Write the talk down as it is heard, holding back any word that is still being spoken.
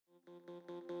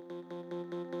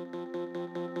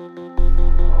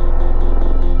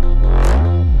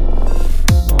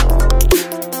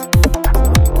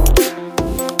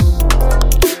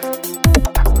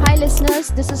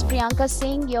Priyanka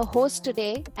Singh, your host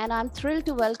today, and I'm thrilled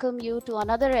to welcome you to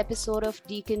another episode of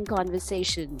Deakin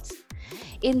Conversations.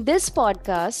 In this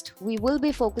podcast, we will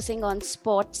be focusing on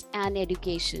sports and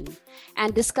education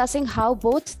and discussing how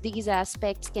both these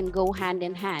aspects can go hand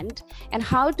in hand and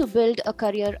how to build a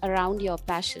career around your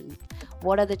passion.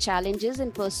 What are the challenges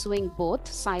in pursuing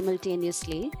both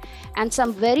simultaneously, and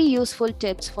some very useful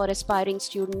tips for aspiring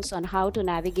students on how to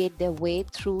navigate their way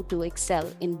through to excel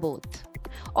in both.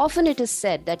 Often it is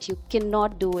said that you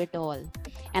cannot do it all.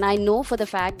 And I know for the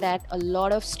fact that a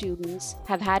lot of students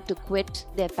have had to quit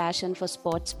their passion for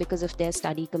sports because of their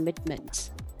study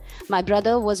commitments. My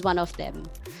brother was one of them.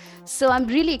 So I'm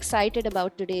really excited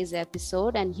about today's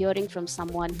episode and hearing from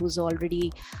someone who's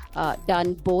already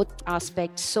done both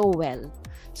aspects so well.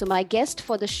 So my guest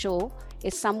for the show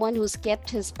is someone who's kept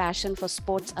his passion for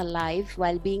sports alive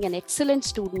while being an excellent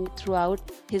student throughout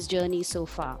his journey so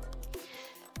far.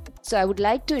 So I would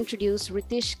like to introduce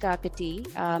Hritish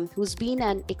Kakati, who's been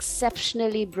an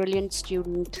exceptionally brilliant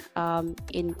student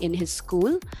in his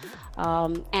school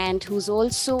and who's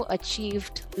also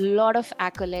achieved a lot of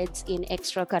accolades in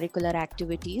extracurricular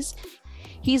activities.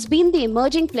 He's been the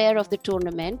emerging player of the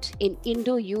tournament in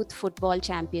Indo Youth Football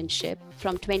Championship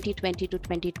from 2020 to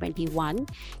 2021.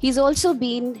 He's also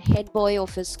been head boy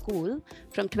of his school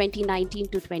from 2019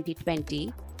 to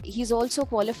 2020. He's also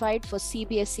qualified for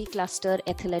CBSE Cluster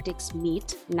Athletics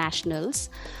Meet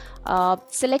Nationals,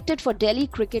 selected for Delhi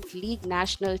Cricket League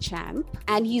National Champ,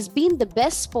 and he's been the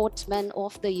best sportsman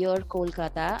of the year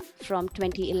Kolkata from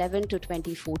 2011 to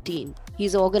 2014.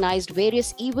 He's organized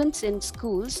various events in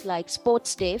schools like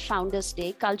Sports Day, Founders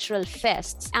Day, cultural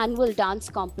fests, annual dance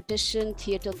competition,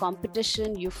 theatre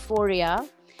competition, Euphoria.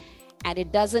 And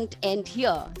it doesn't end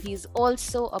here. He's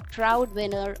also a proud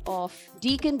winner of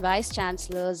Deakin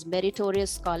Vice-Chancellor's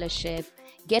Meritorious Scholarship,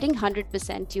 getting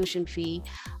 100% tuition fee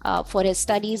for his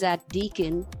studies at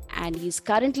Deakin, and he's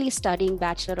currently studying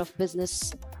Bachelor of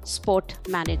Business Sport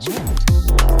Management.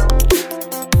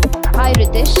 Hi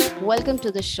Hritish, welcome to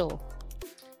the show.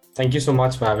 Thank you so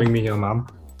much for having me here, ma'am.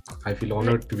 I feel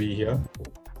honored to be here.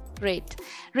 Great.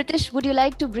 Hritish, would you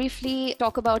like to briefly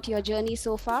talk about your journey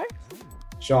so far?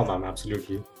 Sure, ma'am,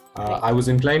 absolutely. I was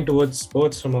inclined towards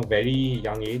sports from a very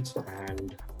young age,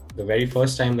 and the very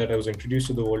first time that I was introduced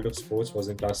to the world of sports was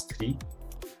in class 3.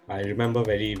 I remember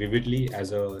very vividly,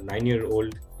 as a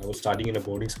 9-year-old, I was studying in a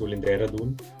boarding school in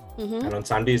Dehradun, and on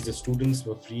Sundays the students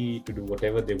were free to do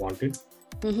whatever they wanted.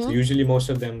 So usually most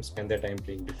of them spend their time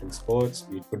playing different sports,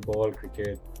 be it football,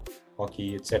 cricket,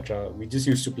 hockey, etc. We just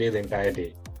used to play the entire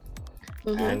day.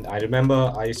 And I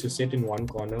remember I used to sit in one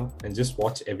corner and just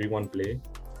watch everyone play.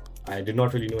 I did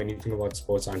not really know anything about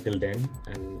sports until then,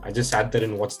 and I just sat there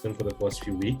and watched them for the first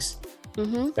few weeks.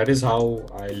 That is how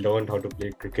I learned how to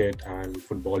play cricket and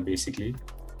football, basically.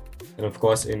 And of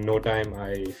course, in no time,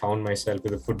 I found myself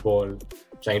with the football,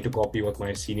 trying to copy what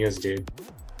my seniors did.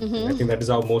 I think that is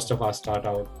how most of us start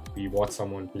out. We watch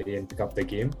someone play and pick up the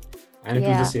game, and it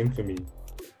was the same for me.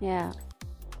 Yeah.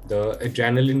 The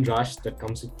adrenaline rush that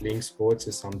comes with playing sports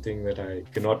is something that I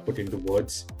cannot put into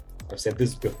words. I've said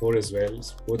this before as well.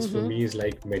 Sports for me is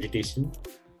like meditation.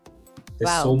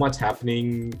 There's so much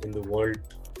happening in the world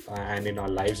and in our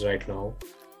lives right now.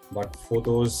 But for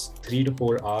those 3 to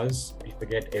 4 hours, we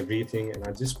forget everything and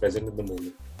are just present in the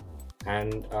moment.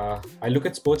 And I look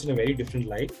at sports in a very different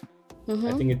light.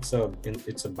 I think it's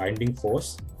a binding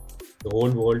force. The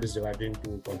whole world is divided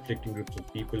into conflicting groups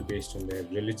of people based on their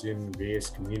religion,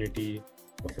 race, community,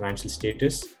 or financial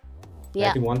status.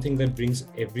 I think one thing that brings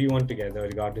everyone together,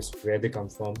 regardless of where they come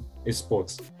from, is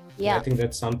sports. I think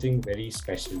that's something very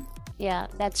special. Yeah,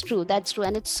 that's true. That's true.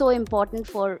 And it's so important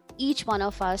for each one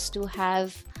of us to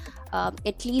have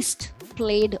at least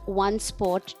played one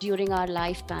sport during our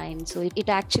lifetime. So it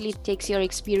actually takes your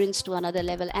experience to another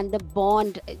level. And the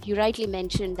bond, you rightly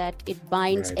mentioned that it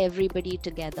binds everybody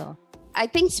together. I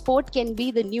think sport can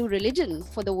be the new religion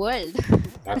for the world.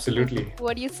 Absolutely.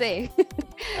 What do you say?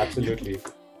 Absolutely.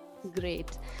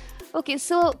 Great. Okay,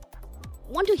 so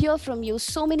want to hear from you.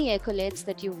 So many accolades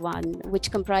that you've won, which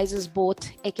comprises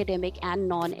both academic and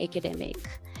non-academic.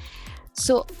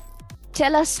 So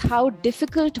tell us, how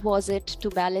difficult was it to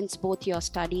balance both your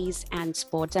studies and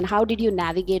sports, and how did you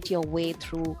navigate your way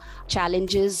through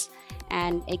challenges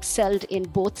and excelled in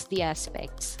both the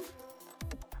aspects?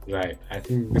 Right. I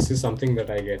think this is something that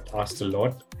I get asked a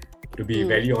lot. To be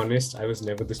very honest, I was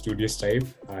never the studious type.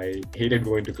 I hated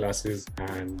going to classes,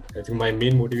 and I think my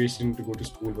main motivation to go to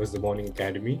school was the morning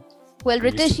academy. Well,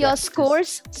 Hritish, your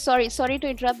scores, sorry to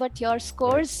interrupt, but your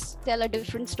scores tell a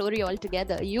different story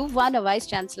altogether. You won a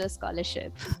Vice-Chancellor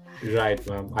scholarship. Right,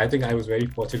 ma'am. I think I was very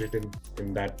fortunate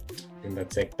in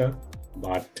that sector.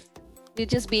 But You're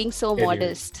just being so Anyway,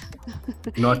 modest.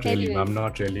 not really, Anyway. ma'am,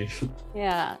 not really.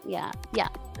 Yeah.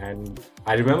 And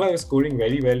I remember I was scoring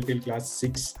very well till class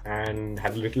 6 and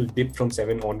had a little dip from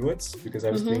 7 onwards because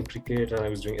I was playing cricket and I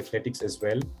was doing athletics as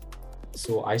well.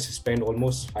 So I used to spend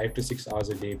almost 5 to 6 hours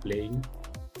a day playing.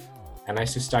 And I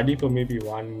used to study for maybe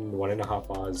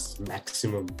 1.5 hours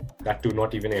maximum. That too,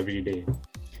 not even every day.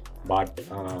 But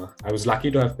I was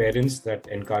lucky to have parents that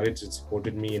encouraged and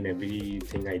supported me in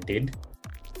everything I did.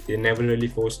 They never really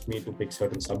forced me to pick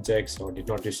certain subjects or did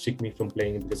not restrict me from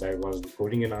playing because I wasn't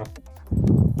scoring enough.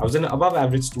 I was an above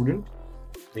average student.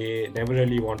 They never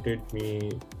really wanted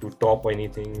me to top or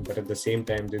anything, but at the same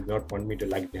time, they did not want me to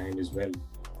lag behind as well.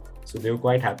 So they were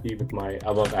quite happy with my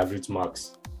above average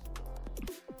marks.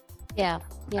 Yeah.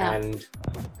 And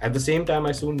at the same time,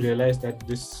 I soon realized that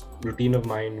this routine of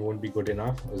mine won't be good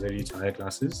enough as I reach higher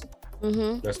classes.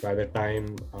 Plus, by the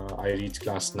time I reached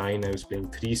class 9, I was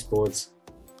playing 3 sports.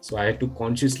 So I had to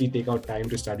consciously take out time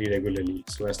to study regularly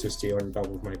so as to stay on top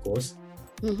of my course.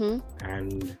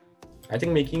 And I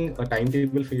think making a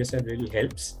timetable for yourself really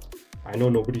helps. I know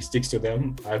nobody sticks to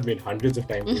them. I've made hundreds of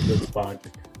timetables, but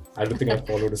I don't think I've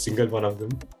followed a single one of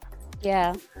them.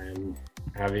 Yeah. And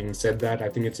having said that, I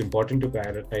think it's important to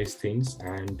prioritize things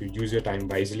and to use your time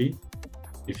wisely.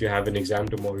 If you have an exam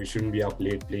tomorrow, you shouldn't be up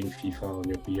late playing FIFA on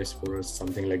your PS4 or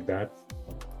something like that.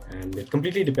 And it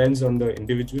completely depends on the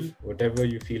individual. Whatever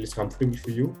you feel is comfortable for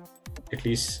you, at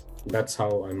least that's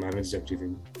how I managed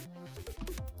everything.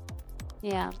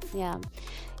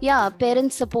 Yeah,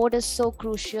 parent support is so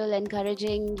crucial,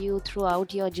 encouraging you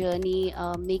throughout your journey,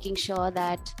 making sure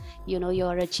that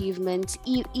your achievements,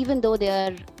 even though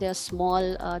they're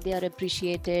small, they are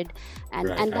appreciated, and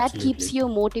Right, that absolutely. keeps you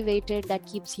motivated, that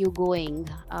keeps you going,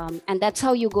 and that's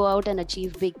how you go out and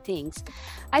achieve big things.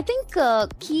 I think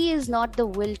key is not the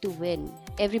will to win.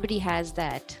 Everybody has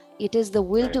that. It is the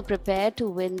will to prepare to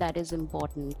win that is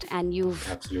important. And you've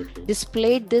Absolutely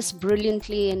displayed this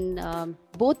brilliantly in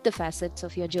both the facets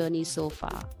of your journey so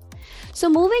far. So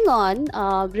moving on,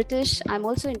 Hritish, I'm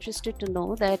also interested to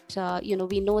know that,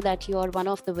 we know that you're one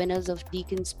of the winners of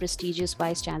Deakin's prestigious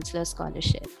Vice-Chancellor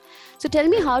scholarship. So tell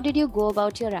me, how did you go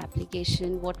about your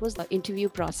application? What was the interview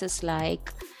process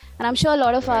like? And I'm sure a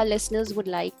lot of our listeners would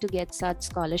like to get such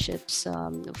scholarships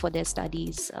for their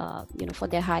studies, for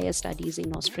their higher studies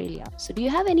in Australia. So do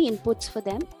you have any inputs for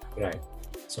them? Right.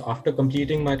 So after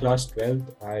completing my class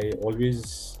 12th, I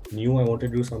always knew I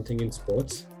wanted to do something in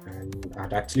sports. And I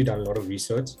had actually done a lot of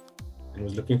research and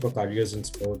was looking for careers in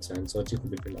sports and searching for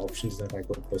different options that I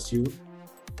could pursue.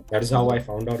 That is how I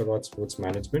found out about sports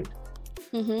management.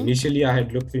 Initially, I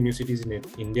had looked for universities in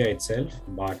India itself,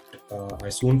 but I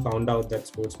soon found out that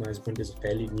sports management is a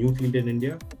fairly new field in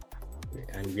India,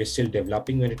 and we're still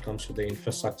developing when it comes to the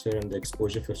infrastructure and the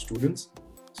exposure for students.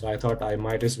 So I thought I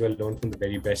might as well learn from the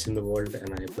very best in the world,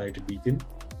 and I applied to Deakin.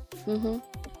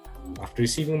 After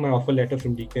receiving my offer letter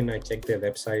from Deakin, I checked their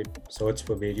website, searched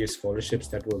for various scholarships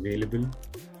that were available.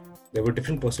 There were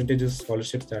different percentages of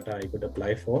scholarships that I could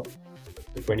apply for,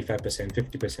 the 25%,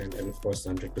 50%, and of course,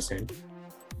 100%.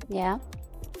 Yeah.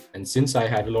 And since I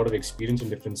had a lot of experience in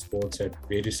different sports at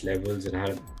various levels and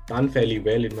had done fairly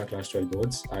well in my class 12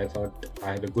 boards, I thought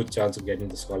I had a good chance of getting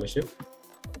the scholarship.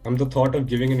 The thought of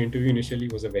giving an interview initially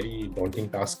was a very daunting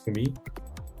task for me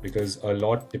because a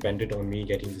lot depended on me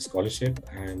getting the scholarship,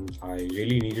 and I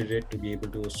really needed it to be able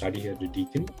to study here at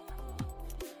Deakin.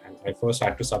 And I first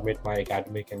had to submit my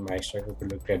academic and my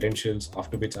extracurricular credentials,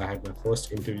 after which I had my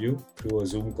first interview through a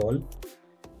Zoom call.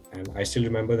 And I still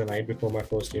remember the night before my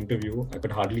first interview, I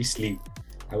could hardly sleep.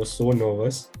 I was so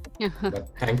nervous, but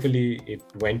thankfully it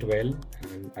went well.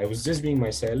 And I was just being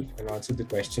myself and answered the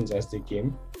questions as they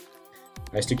came.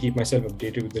 I used to keep myself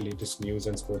updated with the latest news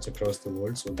and sports across the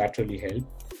world, so that really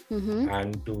helped.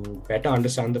 And to better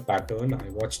understand the pattern, I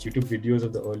watched YouTube videos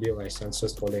of the earlier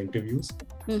Vice-Chancellors for the interviews.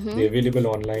 They're available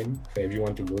online for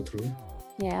everyone to go through.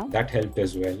 Yeah. That helped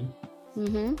as well.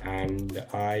 And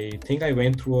I think I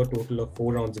went through a total of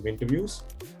 4 rounds of interviews,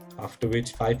 after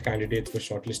which 5 candidates were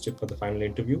shortlisted for the final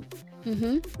interview,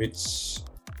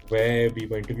 where we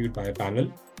were interviewed by a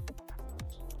panel.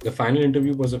 The final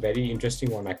interview was a very interesting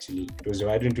one, actually. It was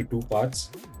divided into 2 parts.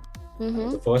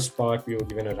 The first part, we were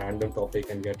given a random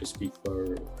topic and we had to speak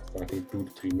for I think 2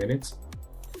 to 3 minutes.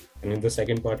 And in the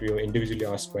second part, we were individually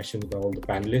asked questions by all the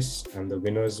panelists, and the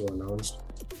winners were announced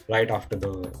right after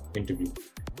the interview.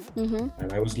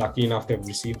 And I was lucky enough to have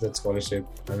received that scholarship.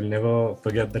 I will never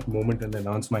forget that moment when they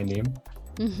announced my name.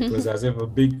 It was as if a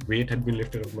big weight had been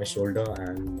lifted off my shoulder,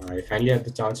 and I finally had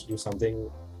the chance to do something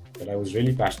that I was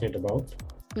really passionate about.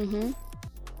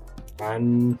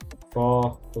 And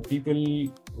for people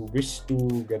wish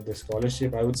to get the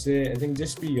scholarship, I would say, I think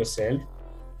just be yourself.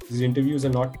 These interviews are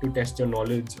not to test your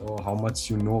knowledge or how much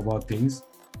you know about things.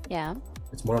 Yeah.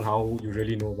 It's more on how you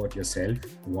really know about yourself,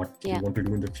 what Yeah. you want to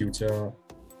do in the future,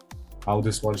 how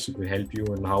this scholarship will help you,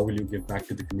 and how will you give back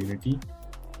to the community.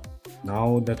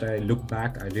 Now that I look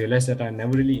back, I realized that I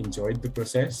never really enjoyed the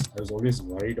process. I was always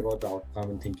worried about the outcome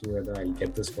and thinking whether I'll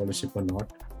get the scholarship or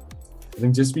not. I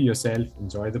think just be yourself,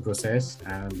 enjoy the process,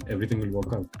 and everything will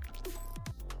work out.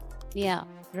 Yeah,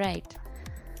 right.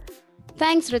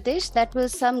 Thanks, Hritish. That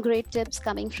was some great tips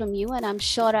coming from you, and I'm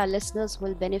sure our listeners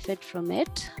will benefit from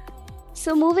it.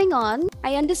 So moving on,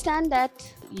 I understand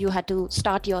that you had to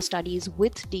start your studies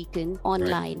with Deakin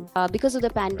online. Right. Because of the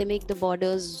pandemic, the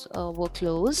borders were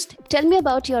closed. Tell me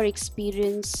about your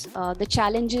experience, the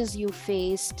challenges you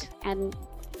faced, and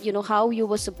how you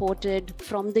were supported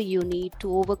from the uni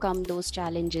to overcome those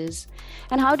challenges,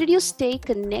 and how did you stay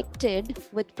connected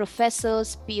with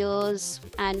professors, peers,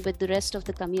 and with the rest of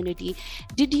the community?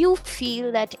 Did you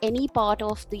feel that any part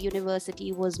of the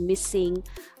university was missing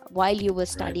while you were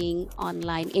studying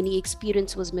online? Any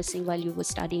experience was missing while you were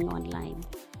studying online?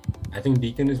 I think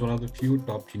Deakin is one of the few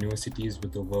top universities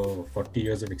with over 40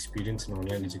 years of experience in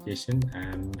online education,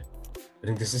 and I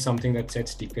think this is something that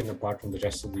sets Deakin apart from the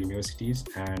rest of the universities,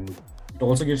 and it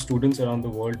also gives students around the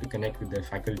world to connect with their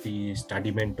faculty,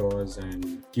 study mentors,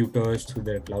 and tutors through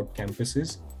their cloud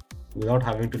campuses without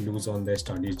having to lose on their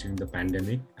studies during the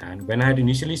pandemic. And when I had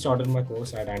initially started my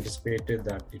course, I had anticipated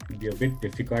that it would be a bit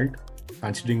difficult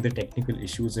considering the technical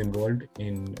issues involved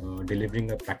in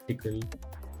delivering a practical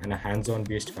and a hands-on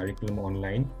based curriculum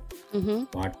online. Mm-hmm.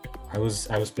 But I was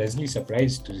pleasantly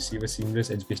surprised to receive a seamless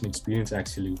education experience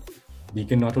actually.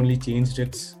 Deakin not only changed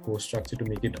its course structure to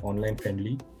make it online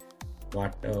friendly,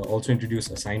 but also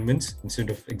introduced assignments instead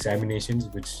of examinations,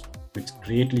 which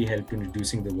greatly helped in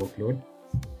reducing the workload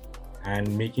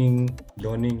and making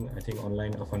learning, I think,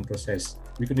 online a fun process.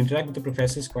 We could interact with the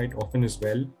professors quite often as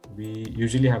well. We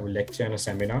usually have a lecture and a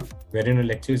seminar, wherein a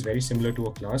lecture is very similar to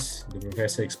a class. The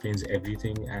professor explains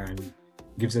everything and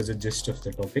gives us a gist of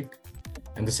the topic.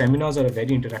 And the seminars are a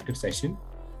very interactive session,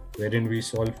 wherein we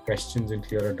solve questions and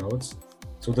clear our doubts.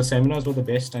 So the seminars were the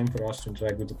best time for us to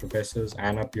interact with the professors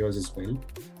and our peers as well.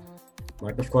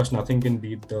 But of course, nothing can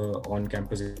beat the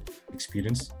on-campus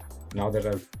experience. Now that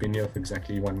I've been here for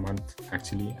exactly 1 month,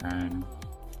 actually, and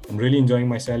I'm really enjoying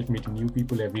myself, meeting new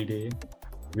people every day,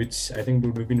 which I think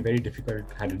would have been very difficult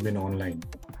had it been online.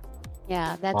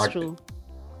 Yeah, that's true.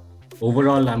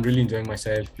 Overall, I'm really enjoying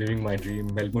myself, living my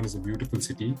dream. Melbourne is a beautiful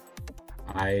city.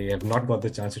 I have not got the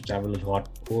chance to travel a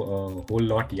whole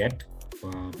lot yet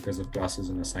because of classes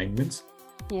and assignments.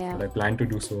 Yeah. But I plan to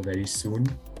do so very soon.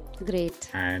 Great.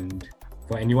 And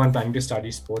for anyone planning to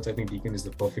study sports, I think Deakin is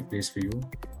the perfect place for you.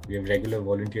 We have regular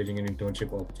volunteering and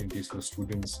internship opportunities for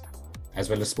students, as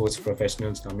well as sports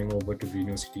professionals coming over to the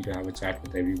university to have a chat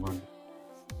with everyone.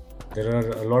 There are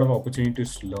a lot of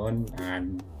opportunities to learn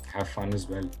and have fun as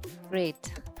well.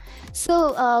 Great.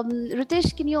 So,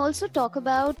 Hritish, can you also talk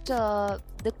about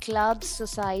the clubs,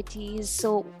 societies?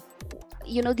 So,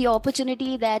 the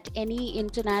opportunity that any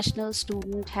international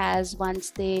student has once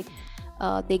they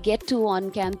get to on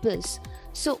campus.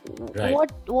 So,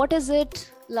 what is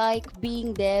it like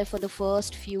being there for the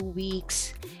first few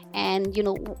weeks? And,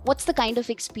 what's the kind of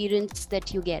experience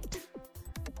that you get?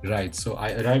 Right. So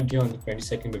I arrived here on the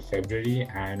 22nd of February,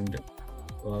 and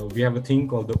we have a thing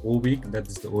called the O week. That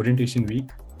is the orientation week.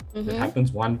 Mm-hmm. That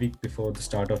happens 1 week before the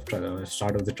start of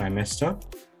the trimester.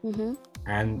 Mm-hmm.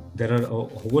 And there are a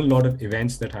whole lot of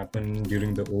events that happen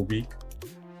during the O week.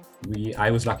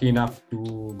 I was lucky enough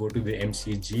to go to the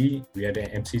MCG. We had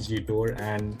an MCG tour,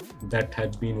 and that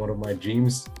had been one of my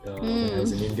dreams when I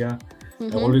was in India.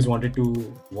 Mm-hmm. I always wanted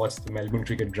to watch the Melbourne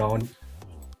cricket ground,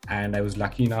 and I was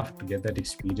lucky enough to get that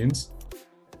experience.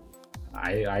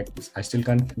 I still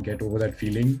can't get over that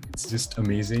feeling. It's just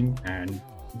amazing. And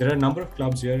there are a number of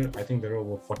clubs here. I think there are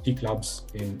over 40 clubs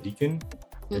in Deakin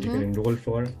that you can enroll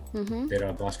for. Mm-hmm. There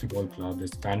are a basketball club,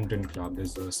 there's a badminton club,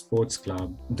 there's a sports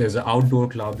club, there's an outdoor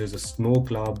club, there's a snow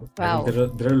club. Wow.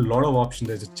 There are a lot of options.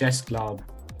 There's a chess club,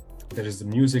 there is a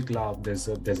music club, there's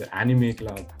an anime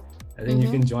club. I think you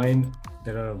can join.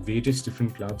 There are various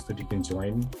different clubs that you can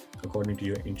join according to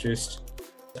your interest.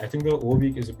 I think the O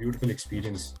week is a beautiful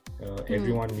experience.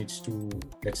 Everyone needs to.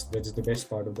 That's the best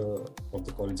part of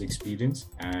the college experience,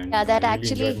 and that I really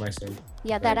actually enjoyed myself.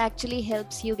 Yeah, that actually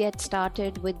helps you get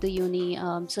started with the uni.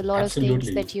 So a lot of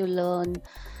things that you learn.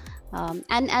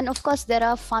 And of course, there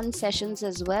are fun sessions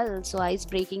as well. So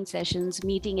ice-breaking sessions,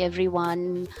 meeting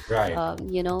everyone, Right.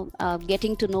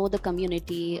 getting to know the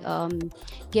community,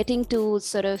 getting to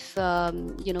sort of,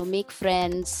 make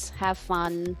friends, have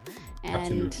fun.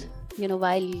 And,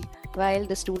 Absolutely. while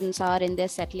the students are in their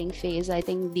settling phase, I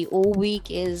think the O week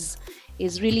is really,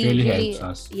 It really really, helps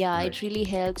us. yeah, Right. it really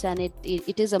helps. And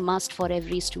it is a must for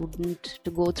every student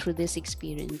to go through this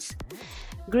experience.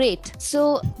 Great.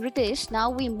 So, Hritish,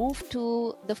 now we move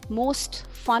to the most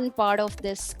fun part of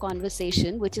this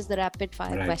conversation, which is the rapid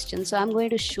fire Right. questions. So, I'm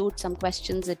going to shoot some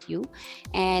questions at you,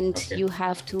 and Okay. you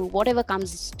have to, whatever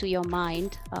comes to your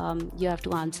mind, you have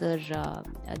to answer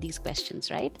these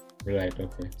questions, right? Right.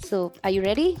 Okay. So, are you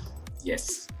ready?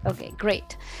 Yes. Okay,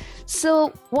 great.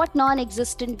 So, what non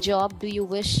existent job do you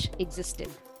wish existed?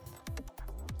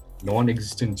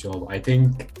 Non-existent job. I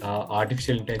think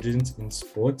artificial intelligence in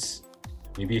sports.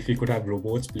 Maybe if we could have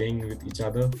robots playing with each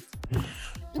other.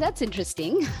 That's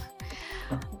interesting.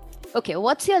 Okay,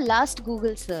 what's your last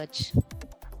Google search?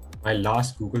 My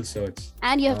last Google search.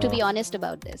 And you have to be honest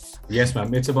about this. Yes,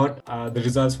 ma'am. It's about the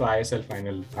results for ISL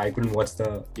final. I couldn't watch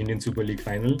the Indian Super League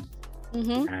final,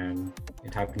 and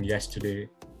it happened yesterday.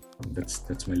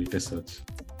 That's my latest search.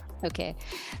 Okay.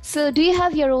 So do you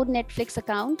have your own Netflix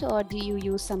account, or do you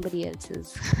use somebody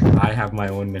else's? I have my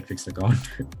own Netflix account.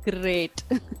 Great.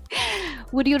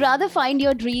 Would you rather find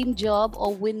your dream job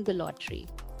or win the lottery?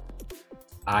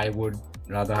 I would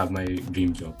rather have my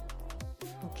dream job.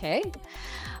 Okay.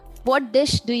 What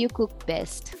dish do you cook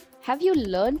best? Have you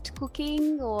learned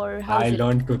cooking, or how? I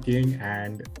learned cooking,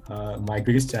 and my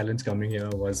biggest challenge coming here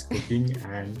was cooking,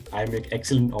 and I make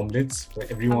excellent omelets for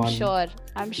everyone.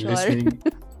 I'm sure. Listening.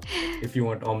 If you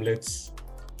want omelets,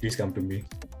 please come to me.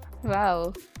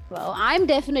 Wow. I'm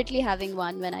definitely having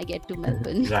one when I get to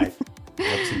Melbourne. Right.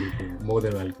 Absolutely. More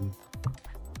than welcome.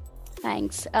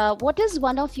 Thanks. What is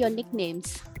one of your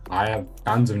nicknames? I have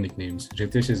tons of nicknames.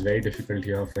 Hritish is very difficult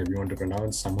here for everyone to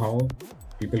pronounce somehow.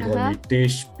 People call me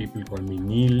Tish, people call me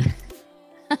Neil.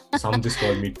 Some just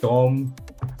call me Tom.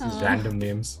 Just random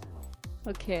names.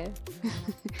 Okay.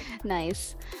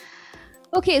 Nice.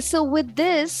 Okay, so with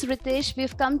this, Hritish,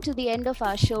 we've come to the end of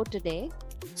our show today.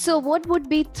 So what would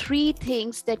be 3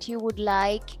 things that you would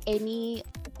like any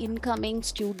incoming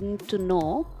student to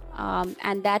know,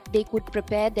 and that they could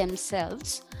prepare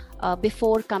themselves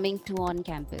before coming to on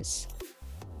campus?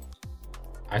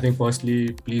 I think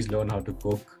firstly, please learn how to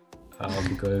cook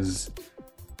because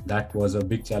that was a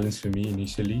big challenge for me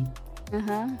initially.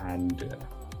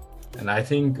 And I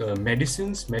think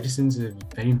medicines are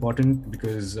very important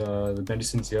because the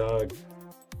medicines here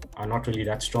are not really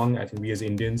that strong. I think we as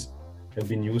Indians have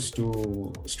been used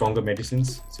to stronger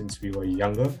medicines since we were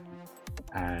younger,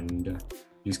 and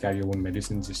please carry your own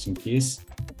medicines just in case,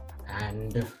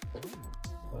 and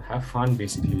have fun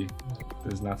basically.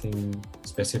 There's nothing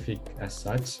specific as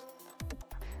such.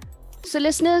 So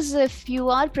listeners, if you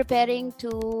are preparing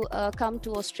to come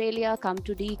to Australia, come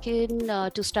to Deakin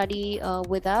to study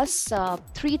with us,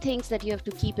 3 things that you have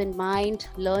to keep in mind: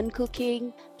 learn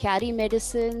cooking, carry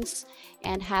medicines,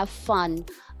 and have fun.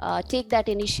 Take that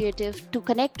initiative to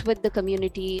connect with the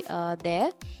community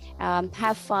there.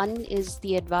 Have fun is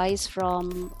the advice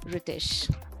from Hritish.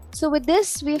 So with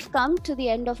this, we've come to the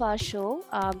end of our show.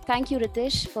 Thank you,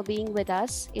 Hritish, for being with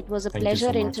us. It was a pleasure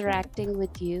interacting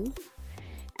with you.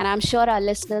 And I'm sure our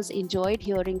listeners enjoyed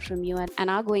hearing from you and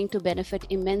are going to benefit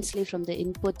immensely from the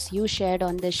inputs you shared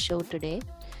on this show today.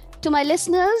 To my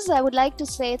listeners, I would like to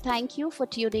say thank you for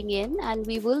tuning in, and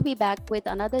we will be back with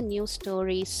another new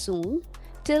story soon.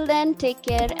 Till then, take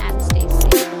care and stay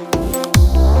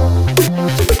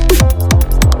safe.